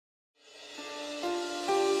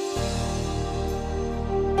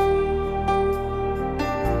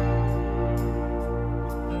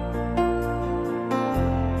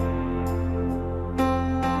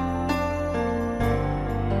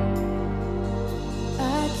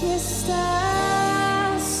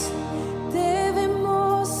estás,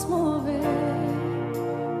 debemos mover.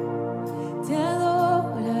 Te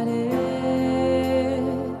adoraré,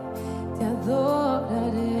 te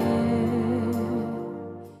adoraré.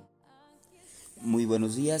 Muy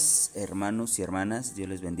buenos días, hermanos y hermanas, Dios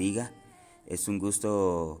les bendiga. Es un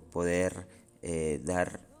gusto poder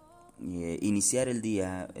iniciar el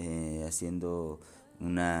día haciendo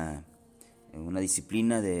una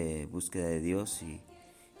disciplina de búsqueda de Dios y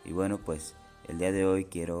bueno, pues el día de hoy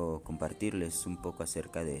quiero compartirles un poco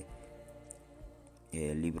acerca de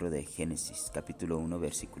el libro de Génesis, capítulo 1,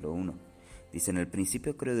 versículo 1. Dice: en el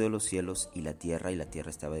principio creó Dios los cielos y la tierra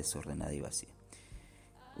estaba desordenada y vacía.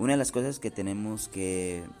 Una de las cosas que tenemos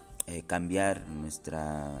que cambiar en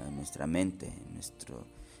nuestra mente,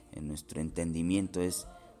 en nuestro entendimiento, es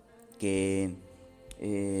que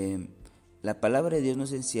la palabra de Dios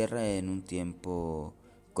nos encierra en un tiempo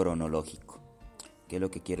cronológico. ¿Qué es lo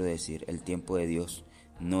que quiero decir? El tiempo de Dios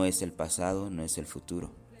no es el pasado, no es el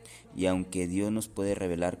futuro. Y aunque Dios nos puede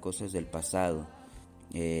revelar cosas del pasado,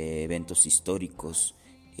 eventos históricos,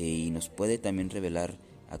 y nos puede también revelar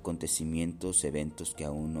acontecimientos, eventos que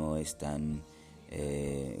aún no han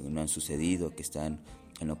sucedido, que están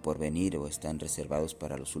en lo porvenir o están reservados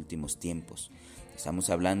para los últimos tiempos. Estamos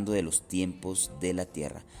hablando de los tiempos de la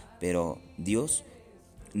tierra, pero Dios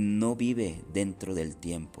no vive dentro del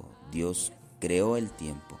tiempo. Dios creó el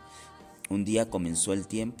tiempo. Un día comenzó el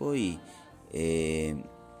tiempo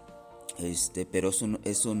pero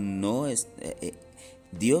eso no es.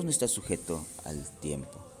 Dios no está sujeto al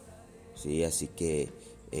tiempo, ¿sí? Así que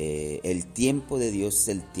el tiempo de Dios es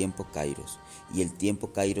el tiempo Kairos, y el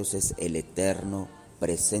tiempo Kairos es el eterno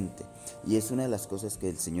presente. Y es una de las cosas que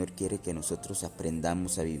el Señor quiere que nosotros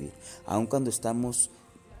aprendamos a vivir. Aun cuando estamos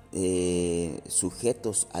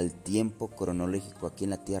sujetos al tiempo cronológico aquí en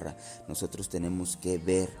la tierra, nosotros tenemos que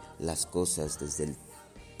ver las cosas desde el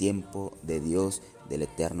tiempo de Dios, del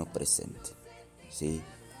eterno presente, ¿sí?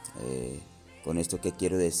 Con esto, ¿qué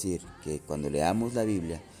quiero decir? Que cuando leamos la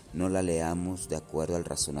Biblia, no la leamos de acuerdo al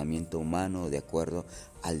razonamiento humano o de acuerdo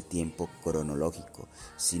al tiempo cronológico,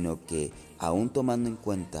 sino que aún tomando en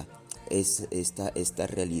cuenta esta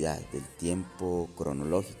realidad del tiempo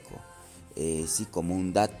cronológico, sí, como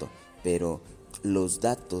un dato, pero los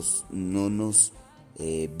datos no nos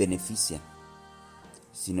benefician,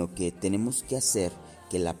 sino que tenemos que hacer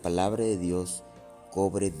que la palabra de Dios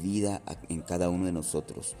cobre vida en cada uno de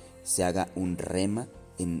nosotros, se haga un rema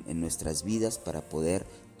en nuestras vidas para poder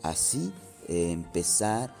así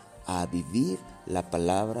empezar a vivir la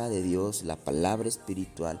palabra de Dios, la palabra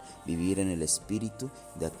espiritual, vivir en el espíritu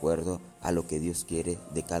de acuerdo a lo que Dios quiere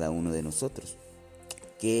de cada uno de nosotros.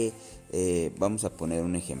 Vamos a poner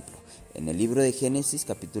un ejemplo. En el libro de Génesis,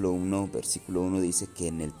 capítulo 1, versículo 1, dice que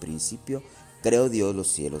en el principio creó Dios los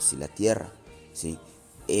cielos y la tierra, ¿sí?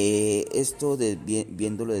 Esto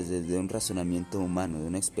viéndolo desde un razonamiento humano, de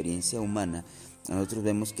una experiencia humana, nosotros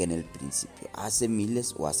vemos que en el principio, hace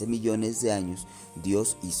miles o hace millones de años,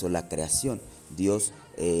 Dios hizo la creación. Dios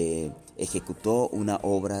ejecutó una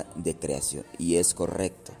obra de creación, y es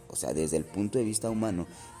correcto. O sea, desde el punto de vista humano,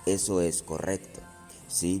 eso es correcto,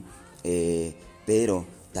 ¿sí? Pero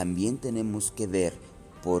también tenemos que ver,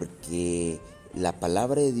 porque la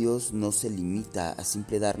palabra de Dios no se limita a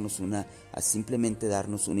simplemente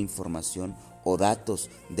darnos una información o datos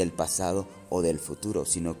del pasado o del futuro,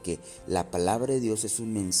 sino que la palabra de Dios es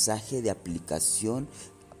un mensaje de aplicación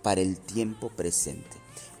para el tiempo presente.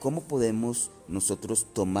 ¿Cómo podemos nosotros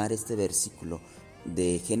tomar este versículo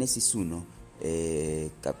de Génesis 1,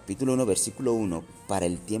 capítulo 1, versículo 1, para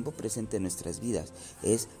el tiempo presente de nuestras vidas?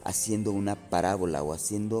 Es haciendo una parábola o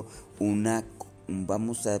haciendo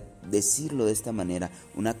vamos a decirlo de esta manera,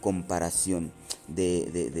 una comparación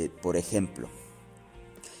de por ejemplo,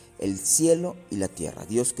 el cielo y la tierra.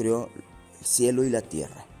 Dios creó el cielo y la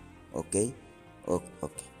tierra, ¿ok?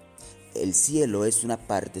 El cielo es una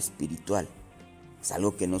parte espiritual, es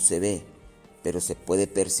algo que no se ve, pero se puede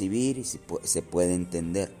percibir y se puede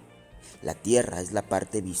entender. La tierra es la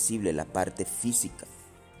parte visible, la parte física.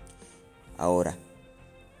 Ahora,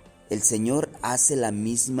 el Señor hace la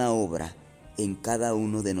misma obra en cada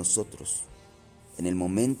uno de nosotros. En el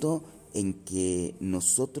momento en que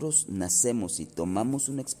nosotros nacemos y tomamos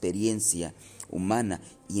una experiencia humana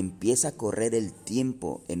y empieza a correr el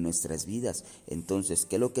tiempo en nuestras vidas, entonces,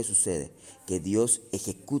 ¿qué es lo que sucede? Que Dios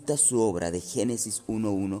ejecuta su obra de Génesis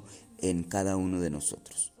 1:1 en cada uno de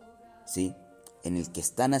nosotros, ¿sí? En el que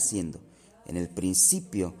está naciendo. En el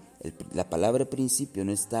principio, la palabra principio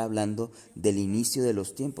no está hablando del inicio de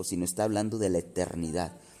los tiempos, sino está hablando de la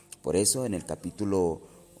eternidad. Por eso en el capítulo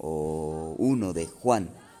 1 de Juan,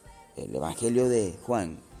 el Evangelio de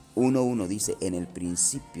Juan, 1:1 dice, en el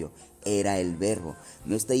principio era el verbo.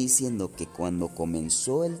 No está diciendo que cuando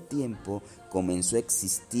comenzó el tiempo, comenzó a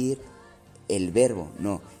existir el verbo.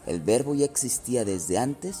 No, el verbo ya existía desde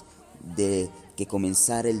antes de que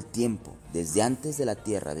comenzara el tiempo, desde antes de la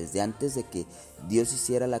tierra, desde antes de que Dios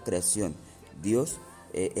hiciera la creación. Dios,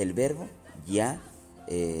 el verbo ya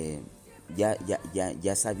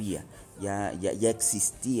sabía, ya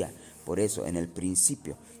existía. Por eso, en el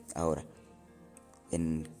principio. Ahora,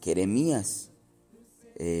 en Jeremías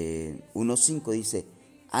 1:5 dice,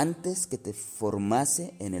 antes que te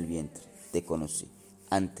formase en el vientre, te conocí.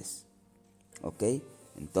 Antes. ¿Ok?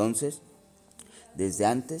 Entonces, desde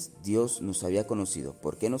antes Dios nos había conocido.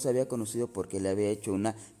 ¿Por qué nos había conocido? Porque Él había hecho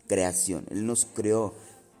una creación. Él nos creó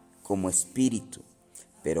como espíritu.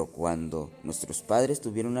 Pero cuando nuestros padres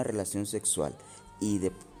tuvieron una relación sexual y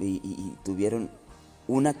tuvieron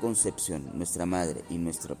una concepción, nuestra madre y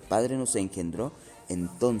nuestro padre nos engendró,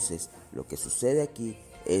 entonces lo que sucede aquí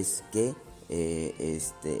es que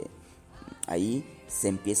ahí se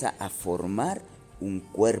empieza a formar un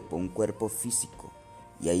cuerpo físico.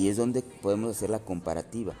 Y ahí es donde podemos hacer la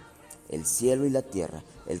comparativa. El cielo y la tierra,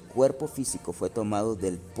 el cuerpo físico fue tomado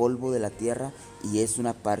del polvo de la tierra y es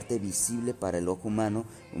una parte visible para el ojo humano,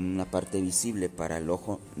 una parte visible para el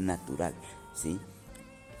ojo natural, ¿sí?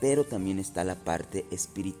 Pero también está la parte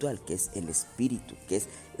espiritual, que es el espíritu, que es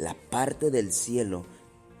la parte del cielo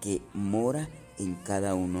que mora en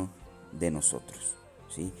cada uno de nosotros,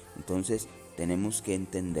 ¿sí? Entonces tenemos que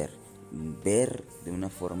entender, ver de una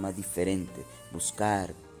forma diferente,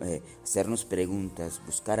 buscar, hacernos preguntas,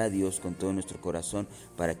 buscar a Dios con todo nuestro corazón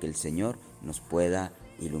para que el Señor nos pueda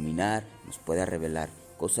iluminar, nos pueda revelar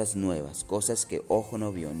cosas nuevas, cosas que ojo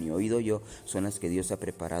no vio ni oído yo, son las que Dios ha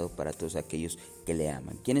preparado para todos aquellos que le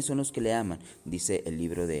aman. ¿Quiénes son los que le aman? Dice el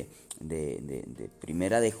libro de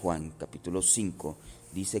Primera de Juan, capítulo 5,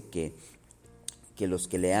 dice que los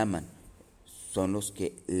que le aman son los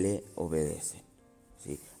que le obedecen,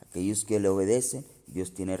 ¿sí? Aquellos que le obedecen,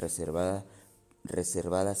 Dios tiene reservadas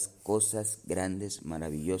cosas grandes,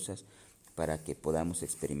 maravillosas, para que podamos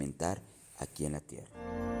experimentar aquí en la tierra.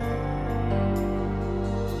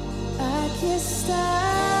 Aquí está.